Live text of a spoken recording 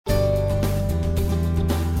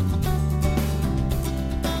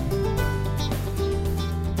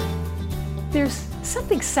There's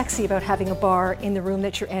something sexy about having a bar in the room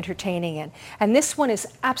that you're entertaining in. And this one is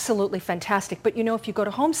absolutely fantastic. But you know, if you go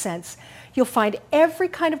to HomeSense, you'll find every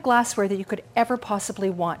kind of glassware that you could ever possibly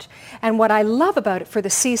want. And what I love about it for the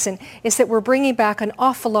season is that we're bringing back an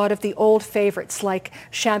awful lot of the old favorites like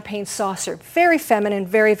champagne saucer. Very feminine,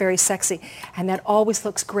 very, very sexy. And that always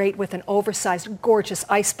looks great with an oversized, gorgeous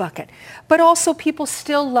ice bucket. But also people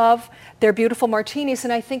still love their beautiful martinis,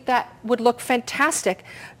 and I think that would look fantastic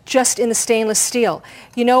just in the stainless steel.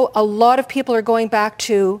 You know, a lot of people are going back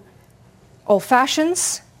to old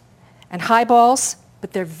fashions and highballs,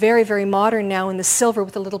 but they're very, very modern now in the silver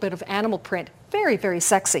with a little bit of animal print. Very, very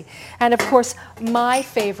sexy. And of course, my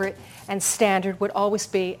favorite and standard would always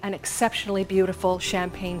be an exceptionally beautiful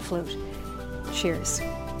champagne flute. Cheers.